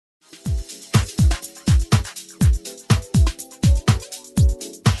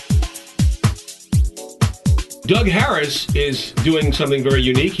Doug Harris is doing something very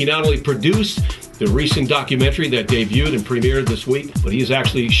unique. He not only produced the recent documentary that debuted and premiered this week, but he is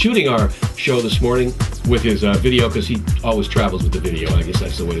actually shooting our show this morning with his video, because he always travels with the video. I guess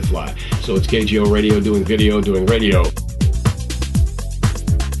that's the way to fly. So it's KGO Radio doing video, doing radio.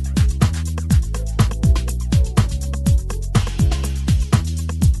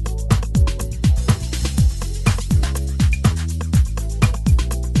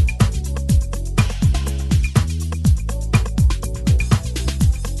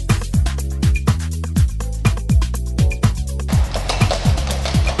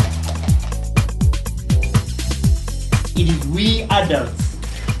 It is we adults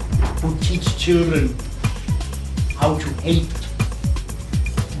who teach children how to hate.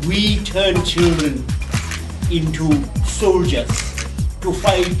 We turn children into soldiers to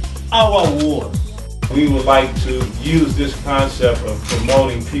fight our wars. We would like to use this concept of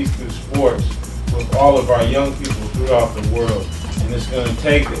promoting peace through sports with all of our young people throughout the world. And it's going to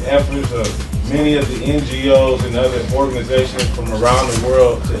take the efforts of many of the NGOs and other organizations from around the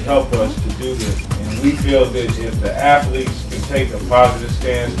world to help us to do this. And we feel that if the athletes can take a positive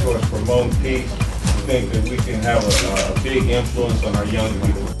stance towards promoting peace, we think that we can have a big influence on our young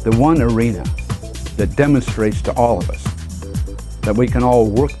people. The one arena that demonstrates to all of us that we can all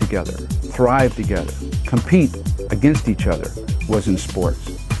work together, thrive together, compete against each other was in sports.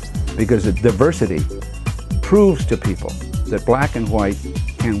 Because the diversity proves to people that black and white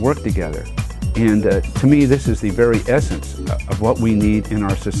can work together. And to me, this is the very essence of what we need in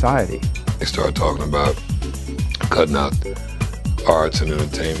our society. They start talking about cutting out arts and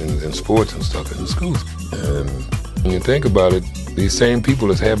entertainment and sports and stuff in the schools. And when you think about it, these same people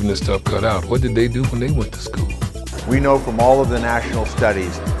that's having this stuff cut out, what did they do when they went to school? We know from all of the national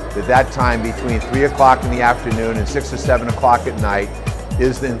studies that that time between 3 o'clock in the afternoon and 6 or 7 o'clock at night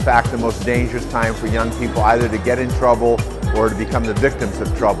is in fact the most dangerous time for young people either to get in trouble or to become the victims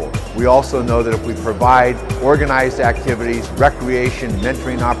of trouble. We also know that if we provide organized activities, recreation,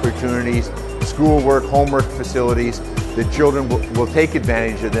 mentoring opportunities, schoolwork, homework facilities, the children will take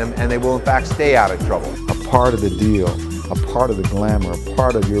advantage of them and they will in fact stay out of trouble. A part of the deal, a part of the glamour, a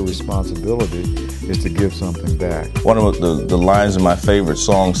part of your responsibility is to give something back. One of the lines in my favorite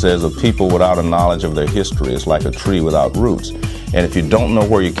song says, "A people without a knowledge of their history is like a tree without roots." And if you don't know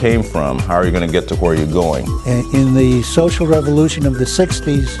where you came from, how are you going to get to where you're going? In the social revolution of the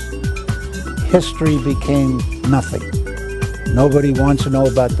 60s, history became nothing. Nobody wants to know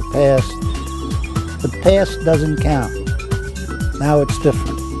about the past. The past doesn't count. Now it's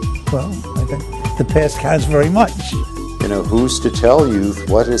different. Well, I think the past counts very much. You know, who's to tell youth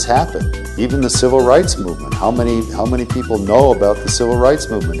what has happened? Even the civil rights movement. How many people know about the civil rights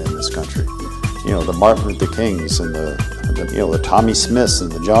movement in this country? You know, the Martin Luther Kings and the Tommy Smiths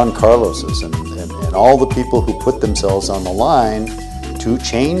and the John Carloses and all the people who put themselves on the line to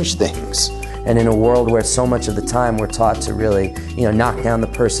change things. And in a world where so much of the time we're taught to really, knock down the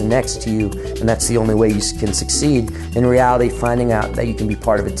person next to you, and that's the only way you can succeed, in reality, finding out that you can be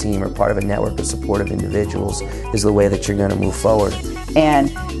part of a team or part of a network of supportive individuals is the way that you're going to move forward. And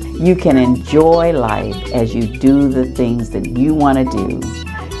you can enjoy life as you do the things that you want to do,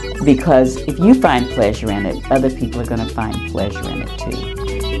 because if you find pleasure in it, other people are going to find pleasure in it too.